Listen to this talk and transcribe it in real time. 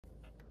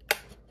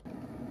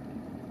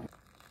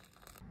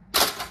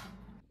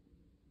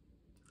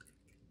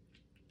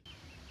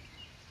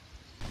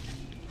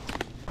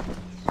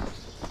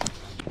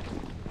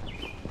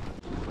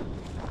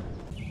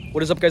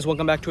What is up, guys?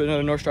 Welcome back to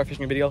another North Star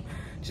fishing video.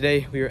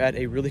 Today we are at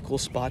a really cool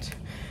spot.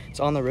 It's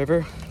on the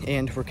river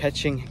and we're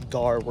catching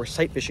GAR. We're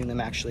sight fishing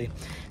them actually.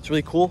 It's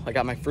really cool. I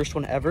got my first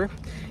one ever,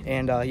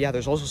 and yeah,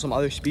 there's also some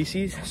other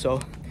species, so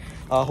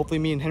hopefully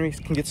me and Henry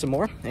can get some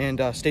more,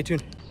 and stay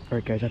tuned. All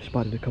right, guys, I've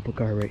spotted a couple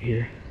GAR right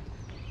here.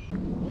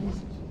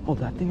 Oh,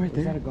 that thing right there?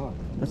 Is that a GAR?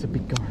 That's a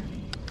big GAR.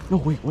 No,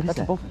 wait, what is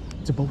that? That's a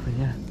bowfin. It's a bowfin,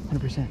 yeah,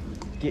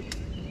 100%. Get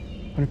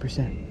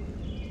 100%.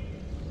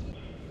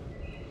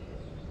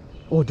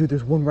 Oh, dude,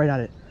 there's one right at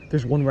it.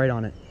 There's one right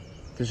on it.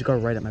 There's a GAR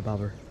right at my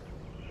bobber.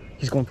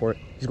 He's going for it.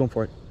 He's going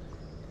for it.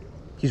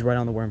 He's right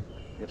on the worm.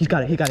 Yep, he's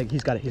got it. He got it.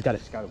 He's got it. He's got it.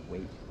 Just gotta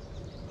wait.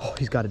 Oh,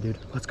 he's got it, dude.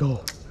 Let's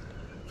go.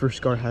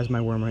 First GAR has my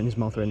worm right in his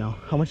mouth right now.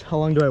 How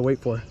long do I wait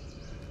for?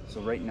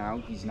 So right now,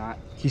 he's not...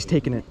 He's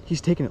taking it.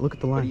 He's taking it. Look at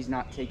the line. But he's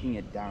not taking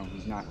it down.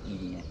 He's not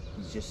eating it.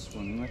 He's just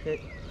swimming with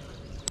it.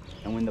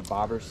 And when the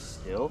bobber's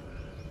still...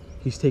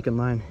 He's taking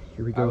line.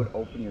 Here we go. I would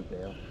open your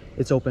bail.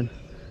 It's open.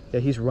 Yeah,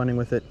 he's running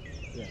with it.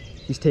 Yeah.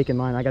 He's taking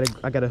line. I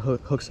got a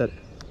hook set.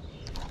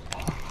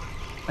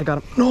 I got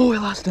him. No, I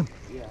lost him.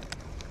 Yeah.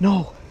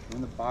 No.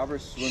 When the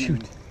bobber's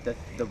swimming,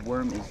 the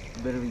worm is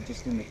literally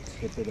just in the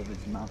tippet of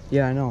its mouth.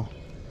 Yeah, I know.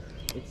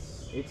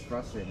 It's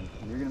frustrating.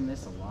 You're gonna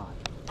miss a lot.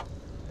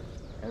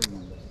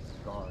 Everyone does.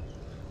 GAR.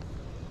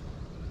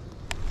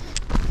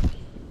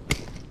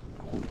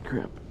 Holy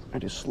crap! I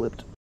just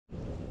slipped.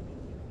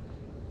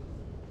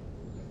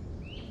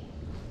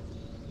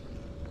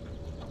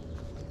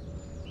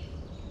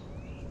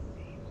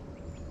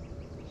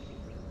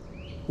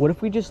 What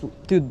if we just,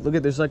 dude, look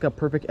at, there's like a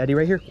perfect eddy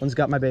right here. One's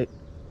got my bait.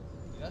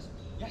 Yes?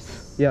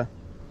 Yes! Yeah,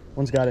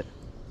 one's got it.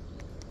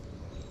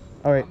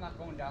 All right. I'm not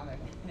going down there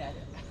looking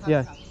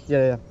at it.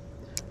 Yeah.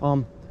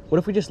 What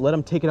if we just let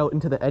him take it out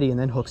into the eddy and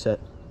then hook set?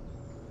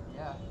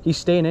 Yeah. He's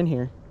staying in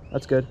here.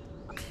 That's good.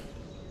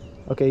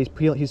 Okay,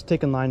 he's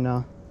taking line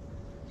now.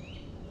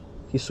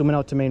 He's swimming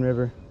out to main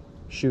river.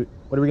 Shoot.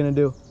 What are we gonna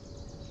do?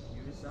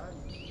 You decide.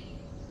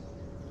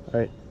 All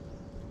right.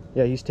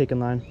 Yeah, he's taking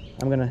line.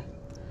 I'm gonna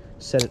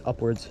set it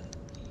upwards.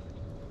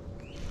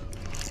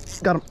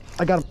 Got him.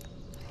 I got him.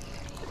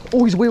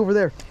 Oh, he's way over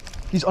there.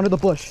 He's under the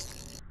bush.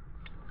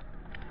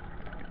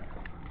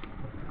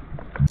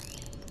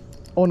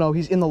 Oh no,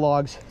 he's in the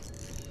logs.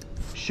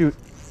 Shoot.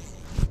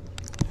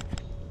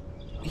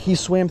 He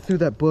swam through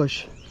that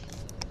bush.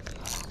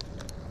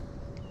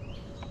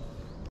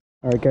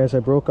 All right, guys, I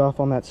broke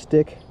off on that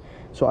stick,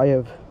 so I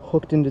have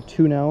hooked into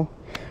two now.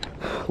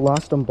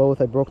 Lost them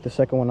both. I broke the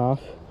second one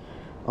off.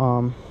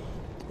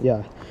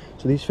 Yeah.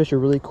 So these fish are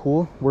really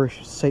cool. We're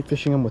sight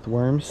fishing them with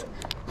worms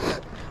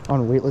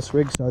on weightless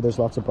rigs. Now there's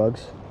lots of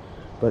bugs,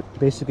 but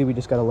basically we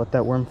just gotta let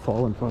that worm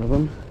fall in front of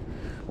them,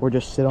 or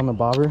just sit on the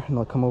bobber and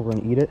they'll come over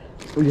and eat it.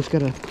 We just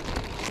gotta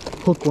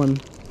hook one,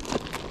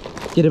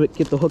 get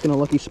the hook in a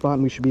lucky spot,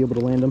 and we should be able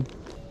to land them.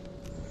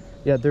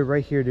 Yeah, they're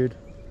right here, dude.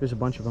 There's a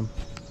bunch of them.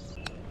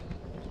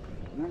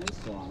 Not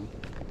this long.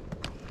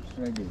 What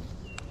should I do?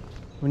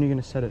 When are you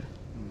gonna set it?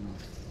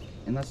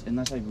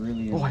 Unless I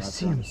really... Oh, I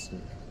see him.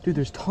 Dude,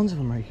 there's tons of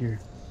them right here.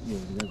 Yeah,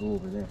 we gotta go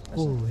over there.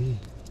 Holy.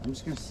 I'm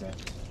just gonna set.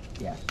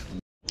 Yeah.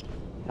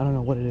 I don't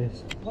know what it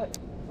is. What?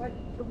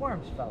 The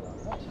worms fell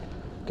out.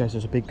 Guys,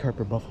 there's a big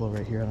carper buffalo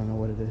right here. I don't know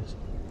what it is.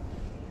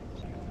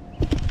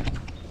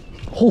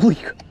 Holy,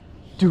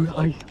 dude,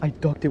 I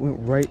ducked. It went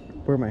right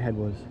where my head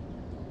was.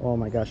 Oh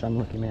my gosh, I'm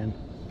lucky, man.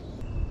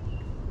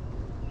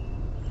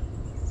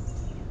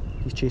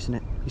 He's chasing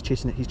it. He's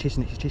chasing it. He's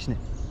chasing it. He's chasing it.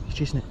 He's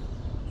chasing it.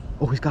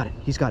 Oh, he's got it.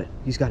 He's got it.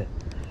 He's got it.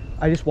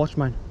 I just watched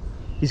mine.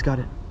 He's got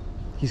it.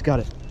 He's got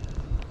it.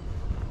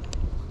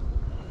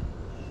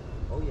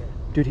 Oh yeah.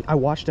 Dude, I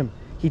watched him.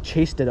 He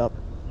chased it up.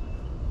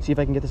 See if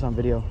I can get this on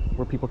video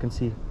where people can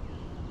see.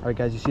 All right,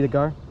 guys, you see the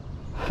GAR?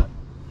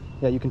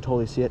 Yeah, you can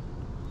totally see it.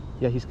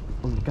 Yeah, he's...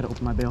 Oh, you gotta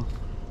open my bail.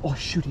 Oh,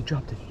 shoot, he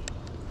dropped it.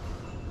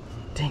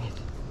 Dang it.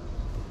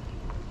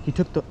 He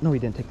took the... No, he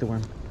didn't take the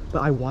worm.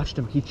 But I watched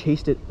him. He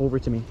chased it over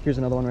to me. Here's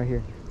another one right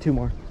here. Two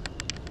more.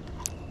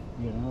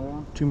 You got another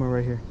one? Two more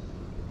right here.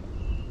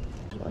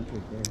 Right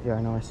there. Yeah,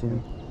 I know, I see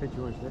him. Hey,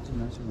 George, that's a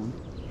nicer one.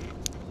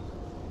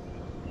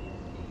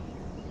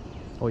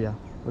 Oh, yeah.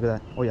 Look at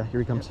that. Oh, yeah, here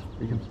he comes.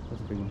 Here he comes.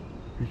 That's a big one.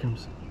 Here he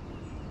comes.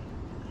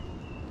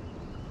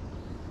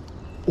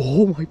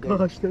 Oh my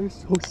gosh, that is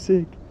so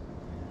sick.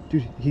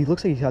 Dude, he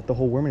looks like he's got the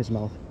whole worm in his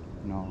mouth.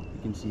 No,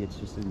 you can see it's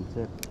just in the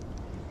tip.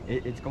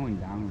 It's going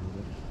down a little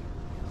bit.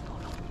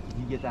 If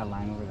you get that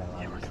line over that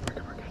line. Yeah, we're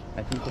good.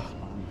 I think it's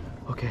fine.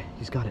 Okay,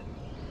 he's got it.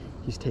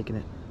 He's taking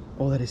it.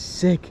 Oh, that is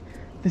sick.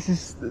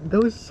 That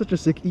was such a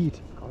sick eat.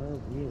 GAR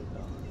weird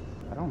though.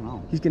 I don't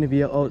know. He's gonna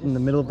be out in the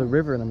middle of the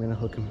river and I'm gonna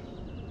hook him.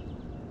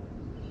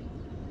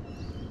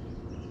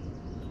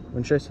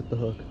 When should I set the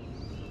hook?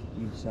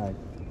 You decide.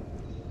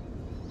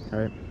 All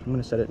right, I'm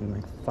gonna set it in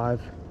like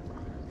 5,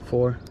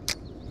 4,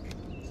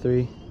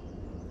 3.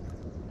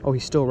 Oh,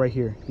 he's still right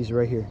here. He's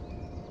right here.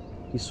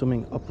 He's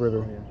swimming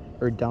upriver,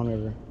 or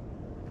downriver.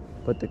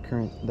 But the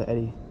current, the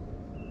eddy.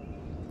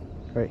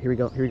 All right, here we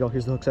go.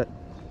 Here's the hook set.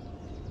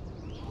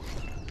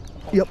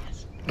 Yep,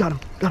 got him.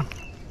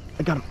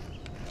 I got him.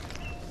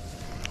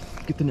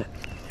 get the net.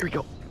 Here we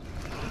go.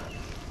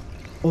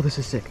 Oh, this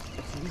is sick.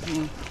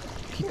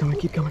 Keep coming,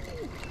 keep coming.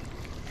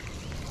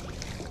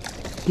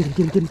 Get him, get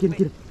him, get him, get him,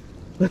 get him.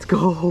 Let's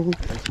go.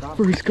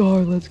 First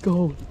GAR, let's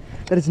go.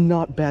 That is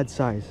not bad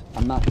size.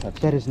 I'm not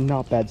touching. That is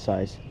not bad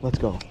size. Let's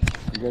go.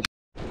 You're good.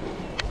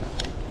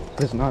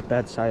 That is not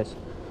bad size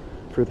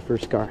for the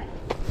first GAR.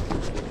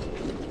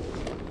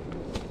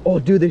 Oh,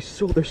 dude, they're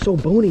so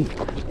bony.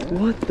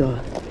 What the?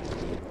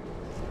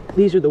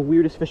 These are the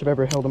weirdest fish I've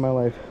ever held in my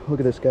life. Look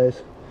at this,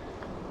 guys.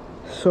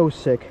 So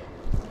sick.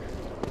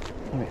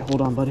 All right,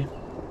 hold on, buddy.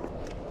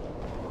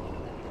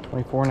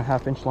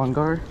 24.5-inch long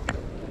GAR.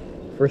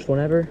 First one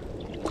ever.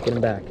 Let's get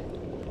him back.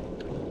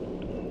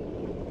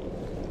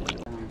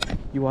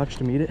 You watched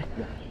him eat it?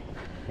 Yeah.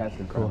 That's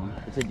the Cool. one.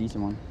 It's a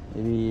decent one.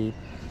 Maybe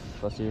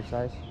close to your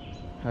size.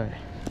 All right.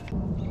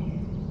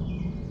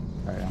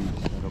 All right, I'm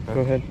gonna set it, okay?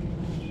 Go ahead.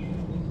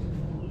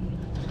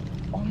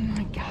 Oh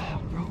my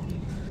god, bro.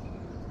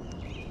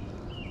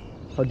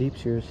 How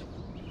deep's yours?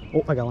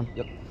 Oh, I got one.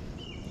 Yep.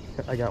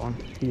 I got one.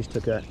 He just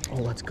took that. Oh,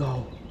 let's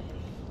go.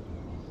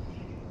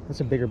 That's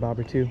a bigger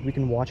bobber too. We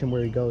can watch him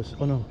where he goes.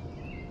 Oh no.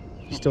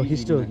 He's still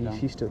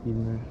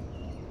eating there.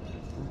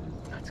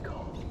 Let's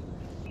go.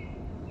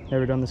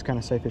 Never done this kind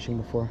of sight fishing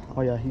before.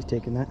 Oh yeah, he's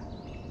taking that.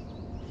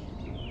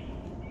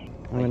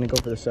 I'm gonna go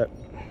for the set.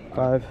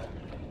 5.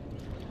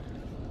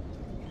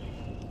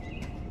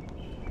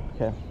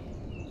 Okay.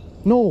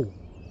 No.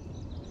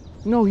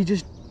 No, I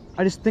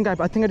think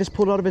I just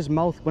pulled it out of his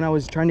mouth when I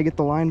was trying to get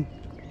the line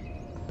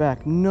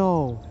back.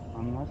 No.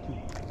 I'm not too.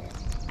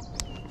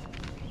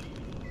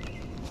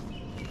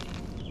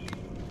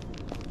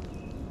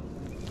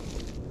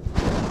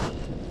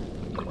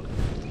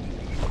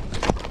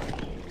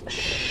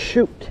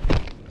 Shoot.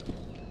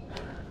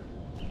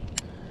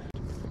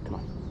 Come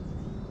on.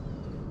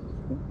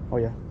 Oh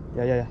yeah.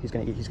 Yeah. He's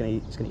gonna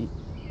eat.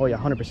 Oh yeah,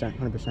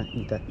 100%.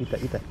 Eat that.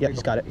 Yeah,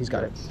 he's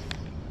got it.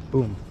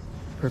 Boom.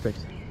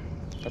 Perfect.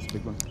 That's a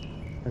big one.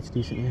 That's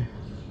decent, yeah.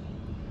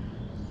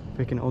 If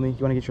I can only, you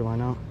wanna get your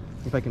line out?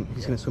 If I can,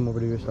 he's gonna swim over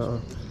to your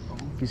side.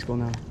 He's cool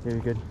now.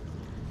 Very good.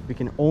 We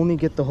can only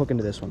get the hook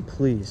into this one,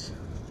 please.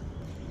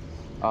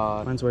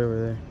 Mine's way over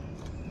there.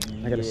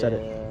 I gotta set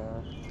it.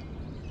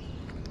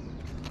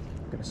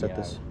 Gotta set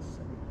this.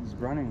 He's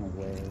running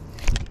away.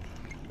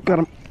 Got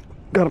him.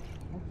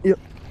 Yep.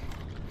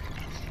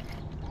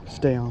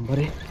 Stay on,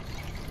 buddy.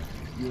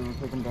 You wanna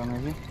take him down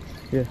right here?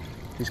 Yeah,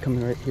 he's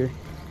coming right here.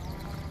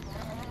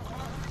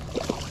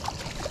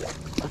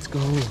 Let's go.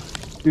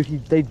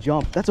 Dude, they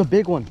jump. That's a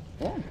big one.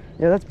 Yeah.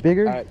 Yeah, that's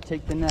bigger. All right,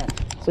 take the net.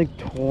 It's like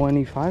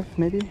 25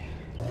 maybe.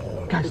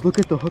 Guys, look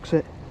at the hook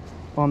set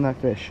on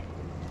that fish.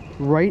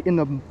 Right in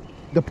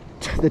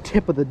the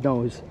tip of the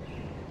nose.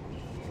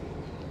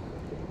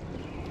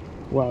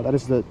 Wow, that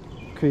is the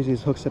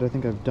craziest hook set I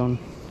think I've done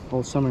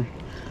all summer.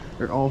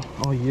 Or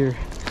all year.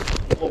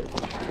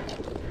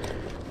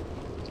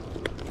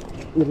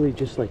 Literally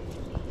just like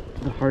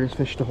the hardest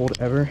fish to hold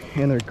ever.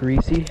 And they're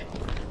greasy.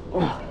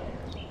 Oh.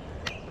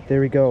 There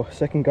we go.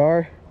 Second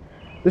GAR.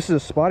 This is a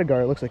spotted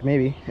GAR, it looks like,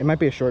 maybe. It might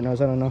be a short nose,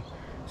 I don't know.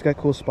 It's got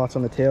cool spots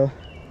on the tail.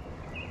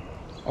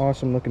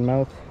 Awesome looking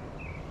mouth.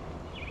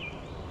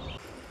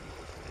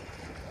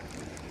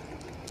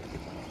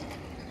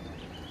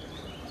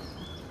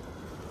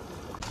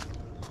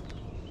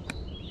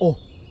 Oh,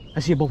 I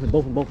see a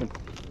bowfin.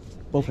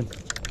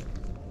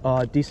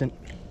 Decent.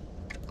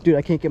 Dude,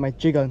 I can't get my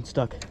jig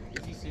unstuck.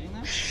 Is he sitting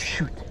there?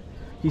 Shoot.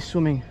 He's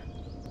swimming.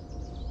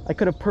 I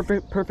could have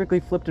perfectly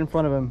flipped in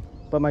front of him,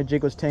 but my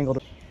jig was tangled.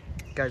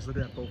 Guys, look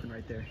at that bowfin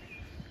right there.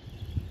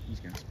 He's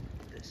gonna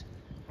spit this.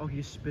 Oh, he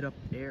just spit up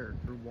air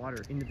or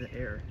water into the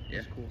air.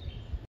 Yeah. That's cool.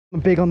 I'm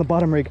big on the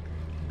bottom rig.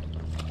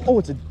 Oh,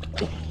 it's a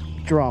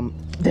drum.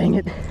 Dang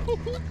it.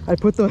 I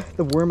put the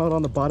worm out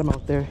on the bottom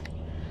out there.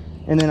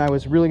 And then I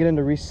was really getting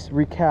to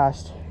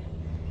recast.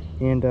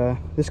 And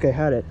this guy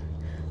had it.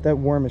 That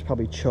worm is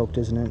probably choked,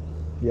 isn't it?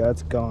 Yeah,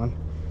 it's gone.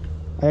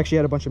 I actually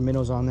had a bunch of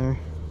minnows on there.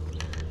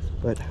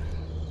 But,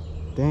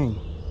 dang.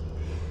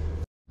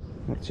 All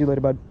right, see you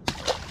later, bud.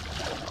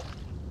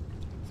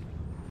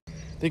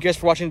 Thank you guys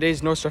for watching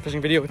today's North Star fishing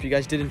video. If you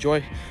guys did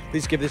enjoy,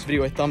 please give this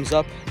video a thumbs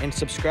up and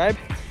subscribe.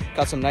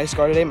 Got some nice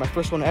GAR today, my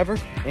first one ever.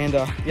 And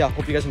yeah,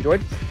 hope you guys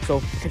enjoyed.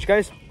 So catch you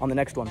guys on the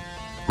next one.